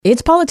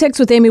It's Politics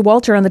with Amy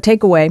Walter on The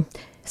Takeaway.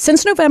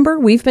 Since November,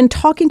 we've been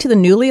talking to the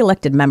newly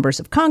elected members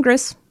of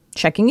Congress,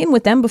 checking in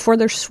with them before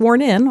they're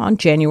sworn in on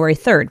January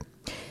 3rd.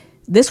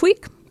 This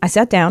week, I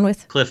sat down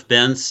with Cliff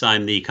Bentz.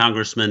 I'm the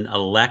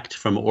congressman-elect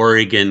from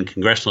Oregon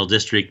Congressional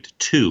District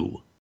 2.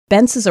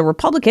 Bentz is a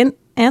Republican,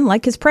 and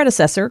like his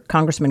predecessor,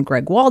 Congressman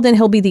Greg Walden,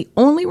 he'll be the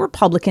only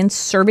Republican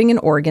serving in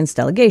Oregon's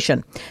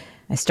delegation.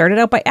 I started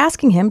out by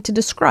asking him to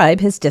describe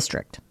his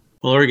district.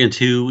 Well, Oregon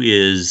 2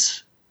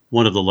 is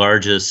one of the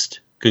largest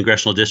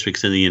congressional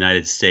districts in the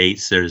United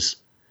States. There's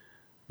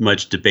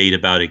much debate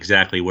about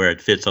exactly where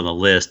it fits on the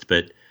list,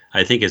 but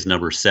I think it's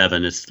number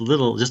 7. It's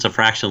just a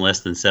fraction less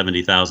than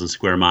 70,000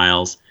 square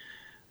miles.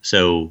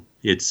 So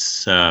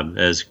it's,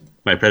 as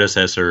my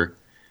predecessor,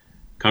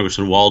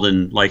 Congressman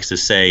Walden likes to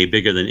say,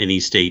 bigger than any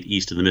state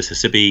east of the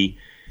Mississippi.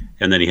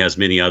 And then he has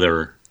many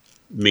other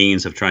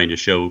means of trying to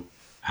show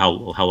how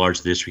large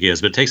the district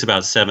is. But it takes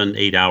about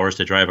 7-8 hours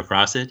to drive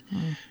across it.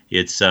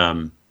 It's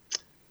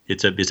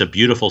a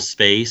beautiful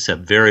space, a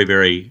very,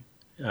 very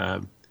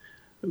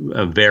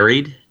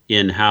varied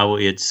in how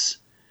its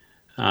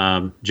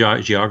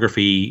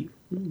geography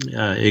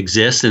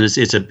exists, and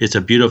it's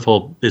a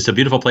beautiful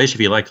place if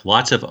you like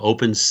lots of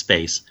open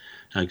space,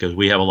 because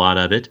we have a lot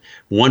of it.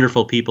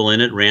 Wonderful people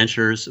in it,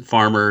 ranchers,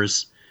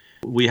 farmers.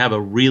 We have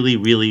a really,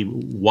 really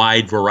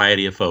wide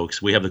variety of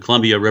folks. We have the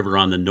Columbia River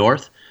on the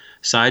north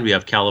side. We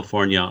have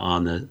California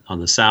on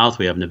the south.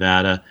 We have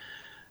Nevada,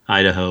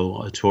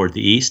 Idaho toward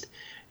the east.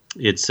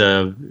 It's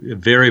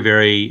very,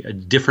 very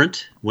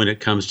different when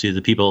it comes to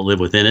the people that live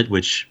within it,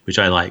 which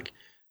I like.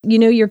 You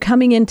know, you're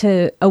coming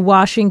into a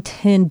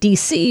Washington,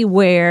 D.C.,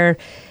 where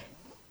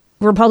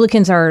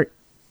Republicans are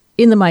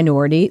in the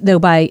minority, though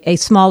by a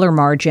smaller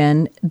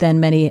margin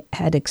than many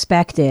had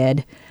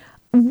expected.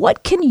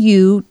 What can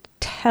you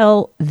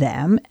tell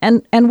them,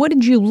 and what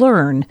did you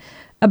learn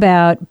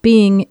about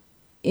being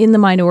in the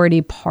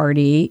minority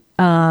party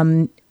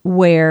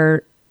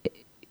where,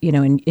 you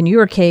know, in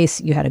your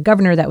case, you had a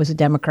governor that was a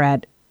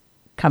Democrat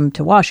come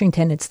to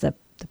Washington. It's the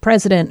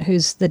president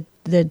who's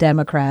the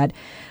Democrat.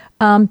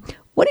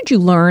 What did you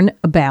learn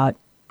about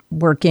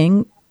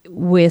working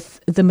with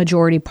the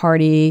majority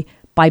party,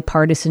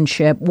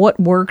 bipartisanship? What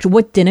worked?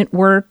 What didn't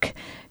work?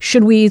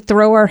 Should we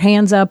throw our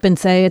hands up and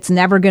say it's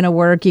never going to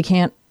work? You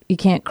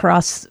can't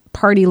cross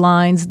party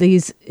lines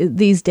these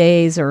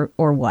days, or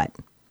what?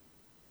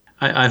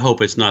 I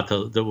hope it's not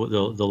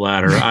the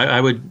latter.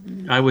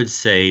 I would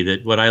say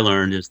that what I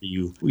learned is that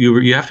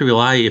you have to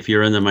rely, if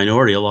you're in the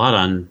minority, a lot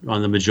on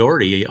the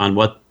majority, on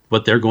what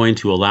they're going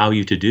to allow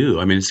you to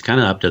do. I mean, it's kind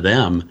of up to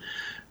them.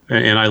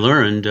 And I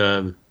learned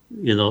in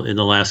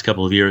the last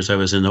couple of years I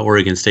was in the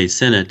Oregon State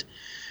Senate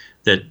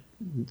that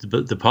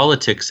the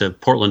politics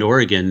of Portland,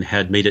 Oregon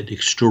had made it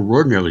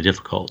extraordinarily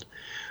difficult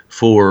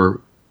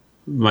for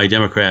my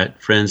Democrat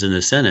friends in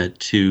the Senate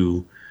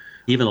to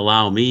even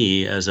allow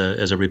me as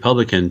a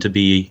Republican to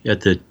be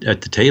at the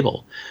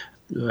table.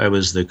 I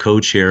was the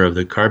co-chair of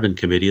the Carbon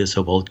Committee, the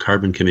so-called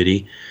Carbon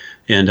Committee,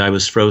 and I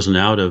was frozen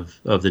out of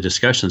the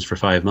discussions for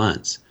 5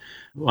 months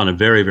on a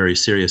very, very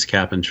serious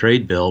cap and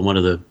trade bill, one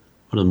of the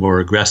more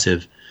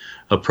aggressive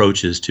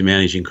approaches to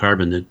managing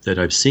carbon that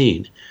I've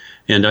seen.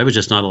 And I was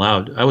just not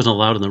allowed. I wasn't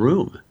allowed in the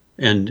room.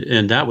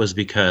 And that was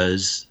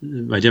because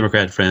my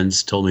Democrat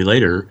friends told me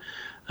later,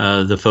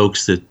 the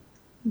folks that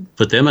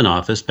put them in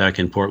office back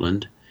in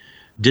Portland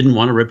didn't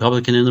want a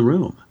Republican in the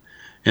room.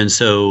 And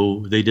so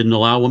they didn't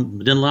allow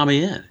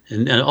me in.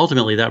 And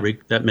ultimately that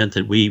meant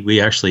that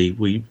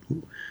we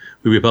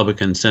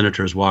Republican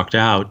senators walked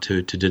out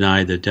to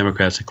deny the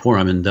Democrats a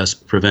quorum and thus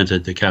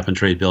prevented the cap and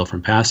trade bill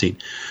from passing.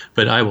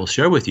 But I will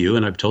share with you,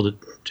 and I've told it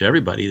to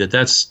everybody, that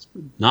that's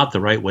not the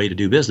right way to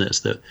do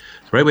business. The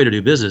right way to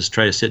do business is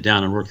try to sit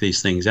down and work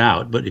these things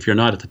out. But if you're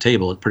not at the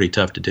table, it's pretty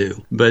tough to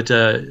do. But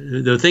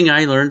the thing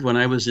I learned when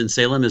I was in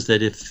Salem is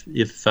that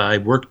if I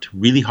worked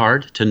really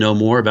hard to know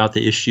more about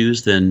the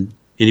issues than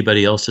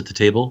anybody else at the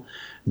table,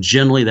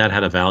 generally that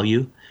had a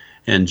value.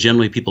 And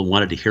generally people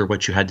wanted to hear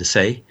what you had to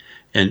say.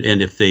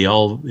 And if they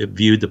all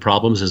viewed the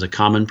problems as a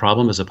common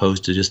problem as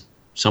opposed to just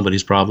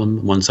somebody's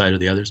problem, one side or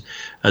the others,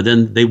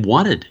 then they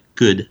wanted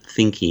good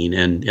thinking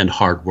and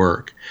hard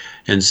work.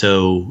 And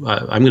so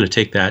I'm going to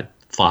take that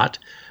thought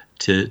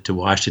to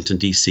Washington,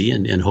 D.C.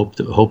 and hope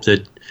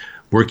that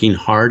working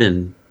hard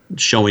and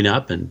showing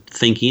up and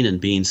thinking and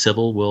being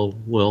civil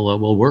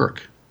will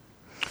work.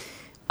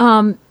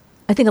 I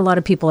think a lot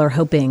of people are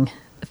hoping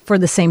for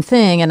the same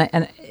thing,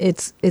 and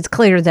it's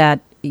clear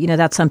that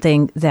that's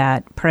something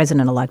that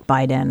President-elect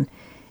Biden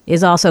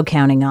is also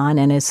counting on,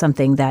 and is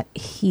something that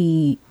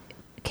he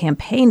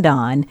campaigned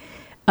on.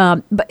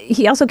 But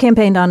he also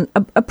campaigned on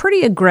a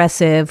pretty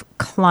aggressive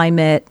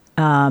climate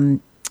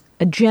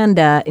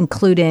agenda,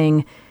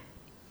 including,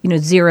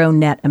 zero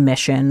net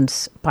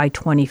emissions by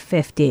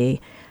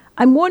 2050.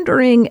 I'm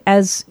wondering,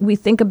 as we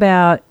think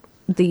about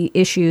the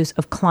issues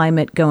of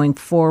climate going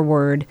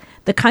forward,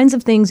 the kinds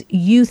of things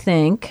you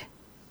think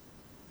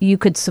you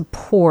could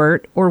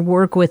support or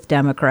work with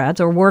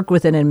Democrats or work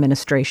with an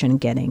administration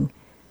getting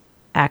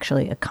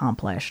actually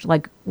accomplished.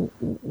 Like,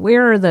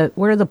 where are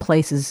the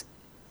places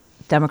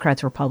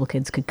Democrats,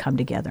 Republicans could come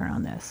together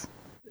on this?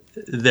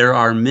 There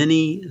are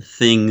many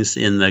things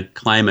in the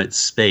climate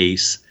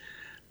space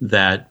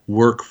that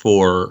work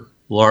for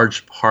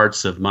large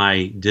parts of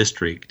my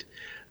district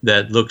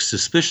that look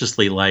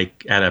suspiciously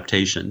like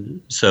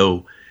adaptation.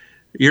 So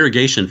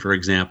irrigation, for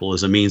example,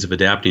 is a means of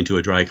adapting to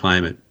a dry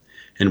climate.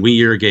 And we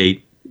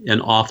irrigate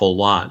an awful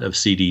lot of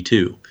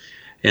CD2.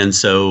 And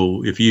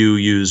so if you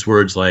use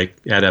words like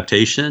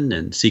adaptation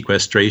and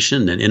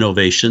sequestration and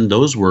innovation,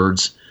 those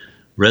words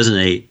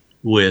resonate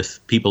with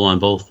people on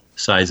both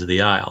sides of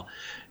the aisle.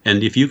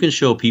 And if you can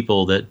show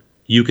people that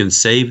you can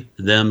save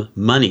them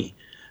money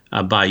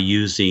by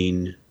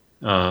using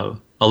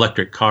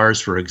electric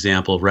cars, for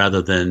example,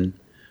 rather than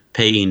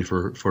paying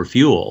for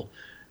fuel,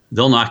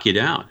 they'll knock you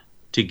down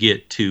to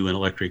get to an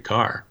electric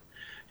car.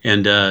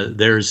 And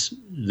there's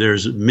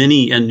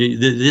many, and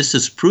this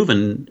is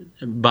proven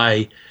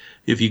by,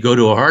 if you go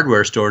to a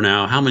hardware store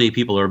now, how many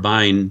people are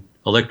buying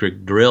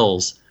electric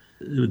drills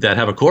that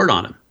have a cord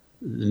on them?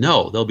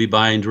 No, they'll be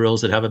buying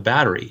drills that have a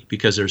battery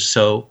because they're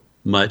so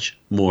much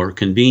more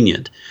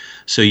convenient.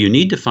 So you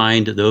need to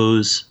find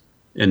those,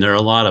 and there are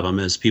a lot of them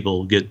as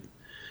people get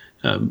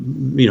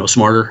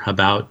smarter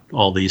about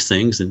all these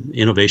things and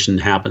innovation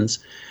happens,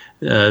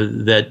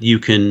 that you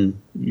can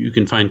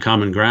find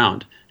common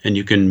ground and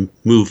you can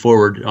move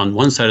forward. On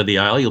one side of the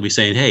aisle, you'll be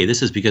saying, hey,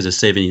 this is because it's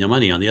saving you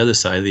money. On the other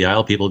side of the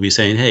aisle, people will be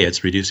saying, hey,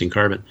 it's reducing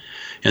carbon.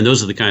 And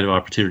those are the kind of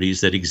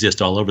opportunities that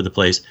exist all over the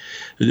place.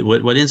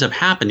 What ends up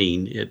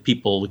happening,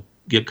 people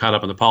get caught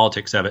up in the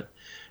politics of it,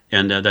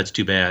 and that's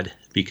too bad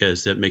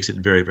because that makes it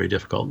very, very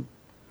difficult.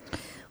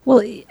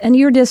 Well, and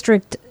your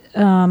district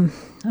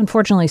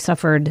unfortunately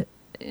suffered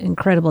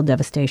incredible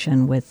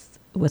devastation with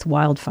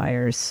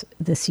wildfires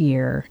this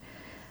year.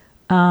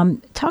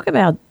 Talk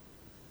about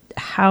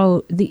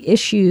how the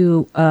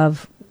issue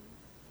of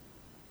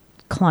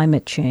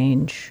climate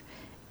change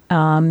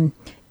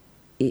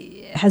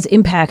has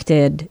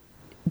impacted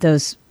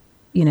those,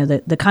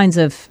 the kinds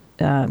of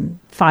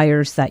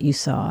fires that you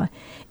saw,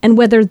 and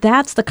whether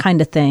that's the kind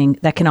of thing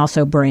that can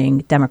also bring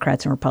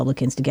Democrats and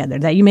Republicans together.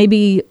 That you may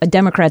be a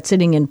Democrat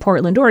sitting in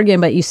Portland, Oregon,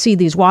 but you see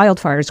these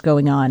wildfires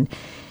going on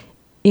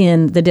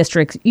in the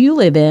district you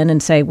live in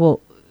and say,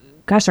 well,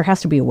 gosh, there has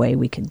to be a way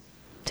we can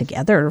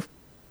together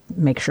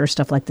make sure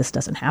stuff like this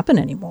doesn't happen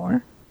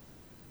anymore.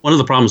 One of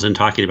the problems in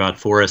talking about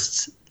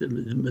forests,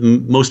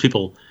 most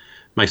people,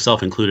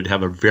 myself included,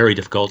 have a very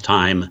difficult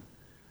time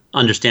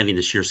understanding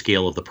the sheer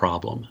scale of the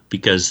problem,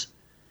 because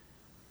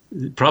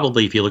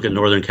probably if you look at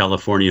Northern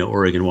California,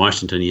 Oregon,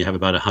 Washington, you have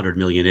about 100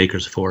 million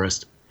acres of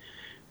forest.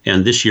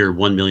 And this year,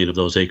 1 million of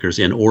those acres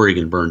in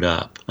Oregon burned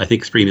up. I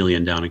think 3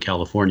 million down in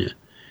California.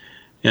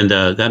 And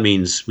that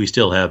means we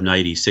still have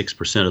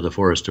 96% of the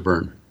forest to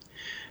burn.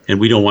 And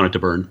we don't want it to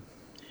burn.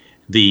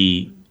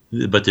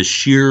 But the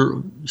sheer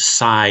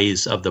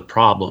size of the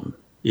problem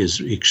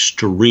is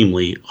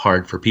extremely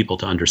hard for people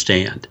to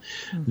understand.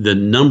 Mm-hmm. The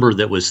number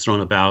that was thrown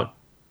about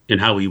in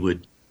how we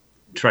would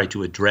try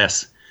to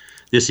address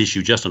this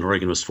issue just in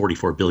Oregon was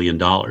 $44 billion.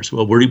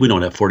 Well, we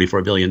don't have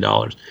 $44 billion.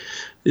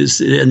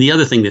 And the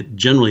other thing that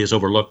generally is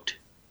overlooked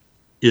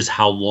is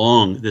how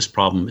long this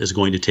problem is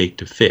going to take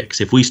to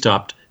fix. If we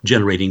stopped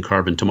generating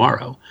carbon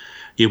tomorrow,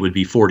 it would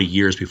be 40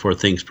 years before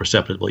things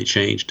perceptibly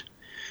changed.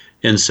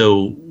 And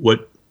so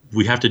what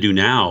we have to do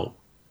now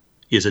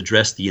is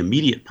address the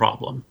immediate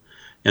problem.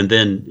 And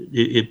then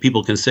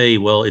people can say,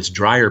 well, it's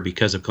drier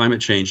because of climate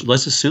change.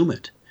 Let's assume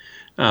it.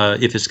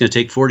 If it's going to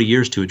take 40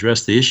 years to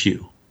address the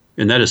issue,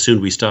 and that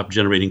assumed we stop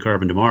generating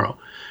carbon tomorrow,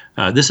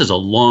 this is a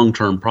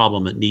long-term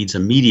problem that needs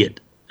immediate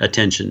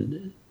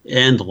attention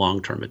and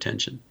long-term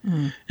attention.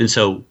 Mm. And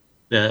so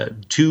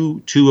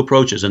two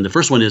approaches. And the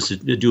first one is to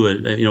do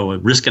a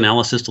risk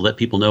analysis to let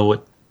people know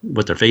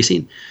what they're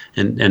facing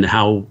and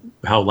how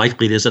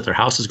likely it is that their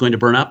house is going to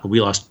burn up.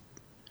 We lost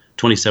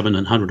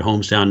 2,700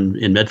 homes down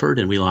in Medford,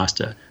 and we lost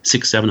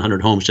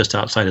 600-700 homes just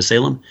outside of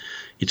Salem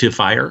to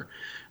fire.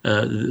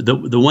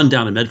 The one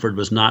down in Medford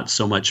was not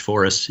so much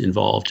forest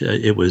involved.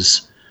 It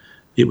was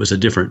a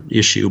different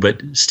issue,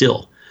 but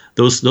still,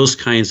 those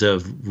kinds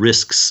of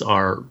risks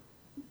are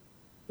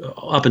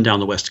up and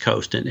down the West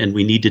Coast, and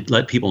we need to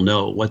let people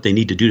know what they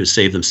need to do to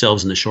save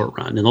themselves in the short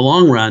run. In the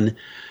long run,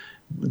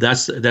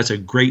 that's a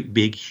great,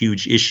 big,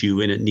 huge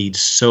issue, and it needs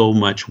so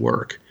much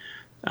work.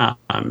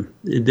 And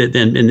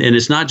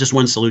it's not just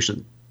one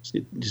solution.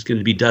 It's going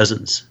to be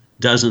dozens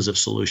of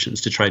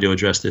solutions to try to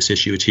address this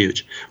issue. It's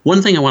huge.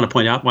 One thing I want to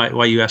point out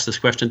why you asked this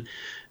question,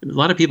 a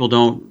lot of people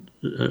don't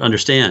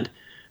understand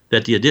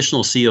that the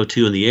additional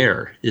CO2 in the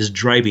air is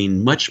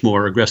driving much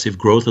more aggressive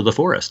growth of the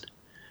forest.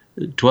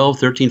 12,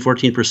 13,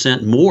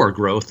 14% more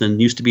growth than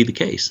used to be the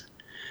case,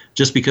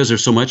 just because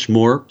there's so much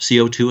more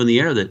CO2 in the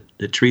air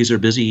that trees are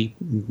busy,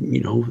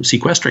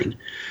 sequestering.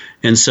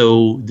 And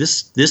so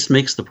this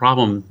makes the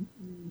problem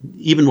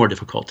even more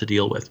difficult to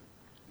deal with.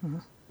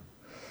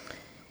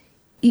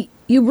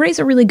 You raise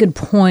a really good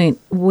point,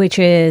 which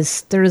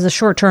is there is a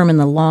short term and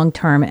the long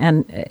term.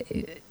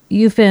 And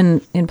you've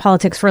been in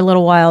politics for a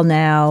little while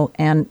now,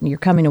 and you're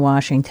coming to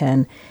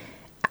Washington.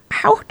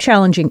 How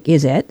challenging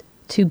is it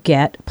to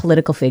get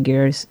political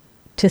figures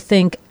to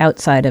think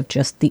outside of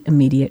just the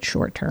immediate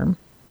short term?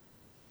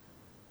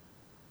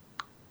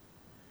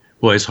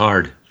 Boy, it's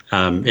hard.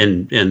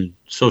 And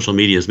social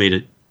media has made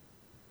it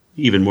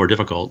even more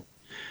difficult.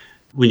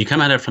 When you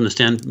come at it from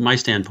my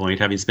standpoint,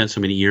 having spent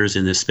so many years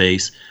in this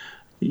space,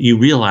 you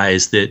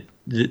realize that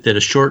a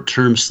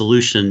short-term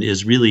solution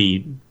is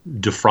really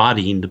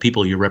defrauding the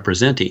people you're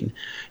representing.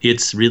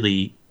 It's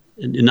really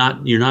you're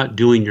not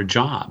doing your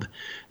job.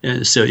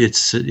 So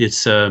it's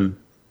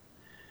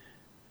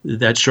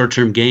that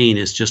short-term gain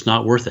is just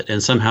not worth it.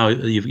 And somehow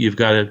you've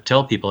got to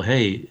tell people,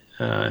 hey,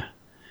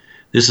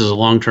 this is a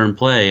long-term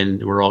play,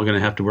 and we're all going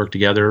to have to work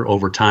together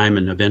over time,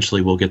 and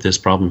eventually we'll get this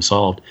problem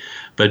solved.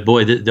 But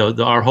boy,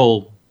 our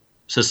whole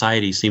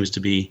society seems to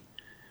be,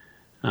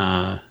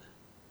 they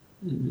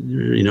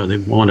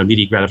want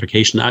immediate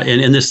gratification.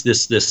 And this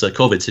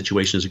COVID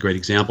situation is a great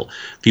example.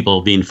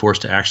 People being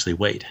forced to actually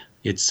wait.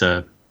 It's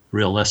a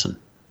real lesson.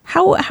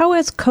 How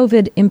has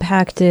COVID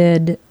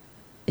impacted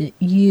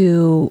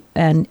you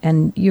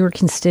and your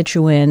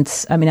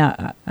constituents? I mean,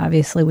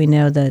 obviously we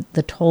know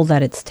the toll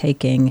that it's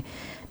taking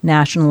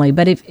nationally,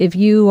 but if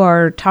you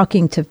are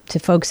talking to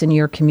folks in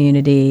your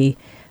community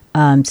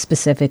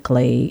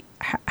specifically,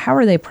 how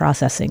are they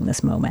processing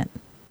this moment?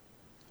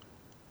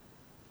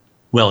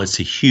 Well, it's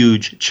a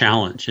huge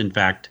challenge. In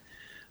fact,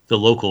 the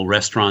local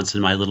restaurants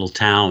in my little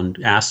town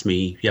asked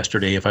me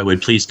yesterday if I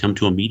would please come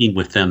to a meeting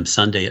with them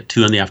Sunday at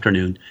 2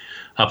 p.m.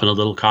 up in a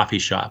little coffee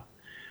shop.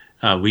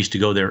 We used to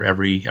go there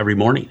every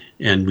morning,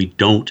 and we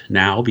don't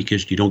now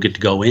because you don't get to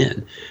go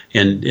in.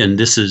 And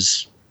this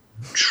is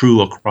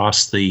true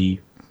across the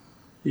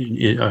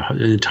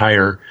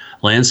entire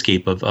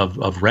landscape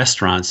of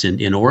restaurants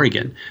in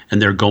Oregon,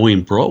 and they're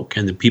going broke,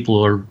 and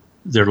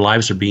their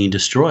lives are being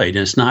destroyed.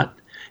 And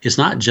it's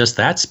not just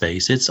that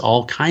space; it's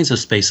all kinds of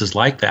spaces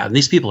like that. And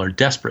these people are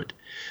desperate,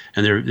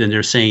 and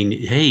they're saying,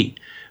 "Hey,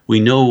 we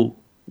know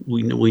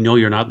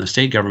you're not in the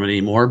state government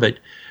anymore, but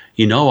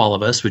you know all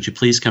of us. Would you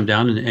please come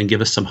down and give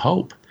us some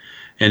hope?"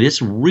 And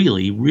it's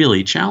really,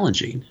 really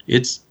challenging.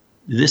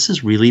 This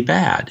is really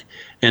bad,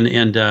 and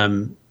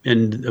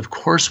of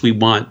course we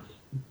want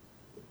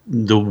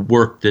the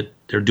work that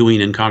they're doing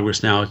in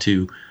Congress now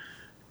to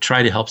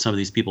try to help some of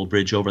these people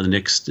bridge over the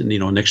next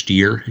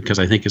year, because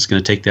I think it's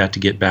going to take that to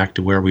get back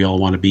to where we all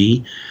want to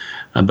be.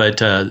 But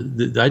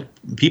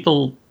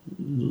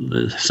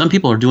some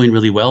people are doing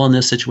really well in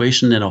this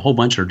situation, and a whole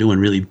bunch are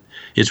doing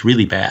it's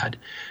really bad.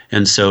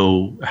 And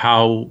so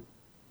how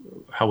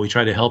we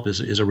try to help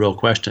is a real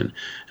question.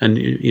 And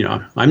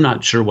I'm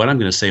not sure what I'm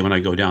going to say when I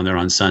go down there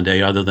on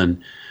Sunday, other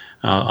than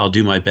I'll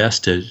do my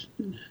best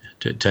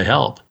to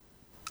help.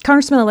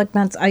 Congressman-elect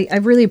Bentz, I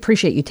really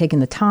appreciate you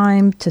taking the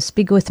time to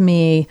speak with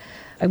me.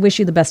 I wish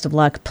you the best of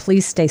luck.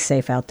 Please stay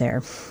safe out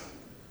there.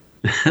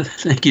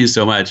 Thank you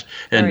so much.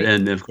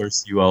 And of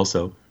course, you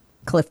also.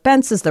 Cliff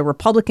Bentz is the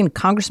Republican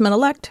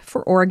congressman-elect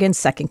for Oregon's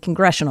 2nd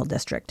Congressional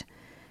District.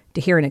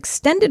 To hear an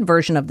extended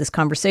version of this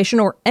conversation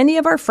or any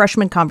of our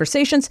freshman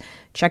conversations,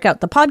 check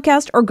out the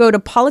podcast or go to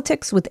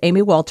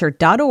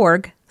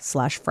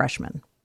politicswithamywalter.org/freshman.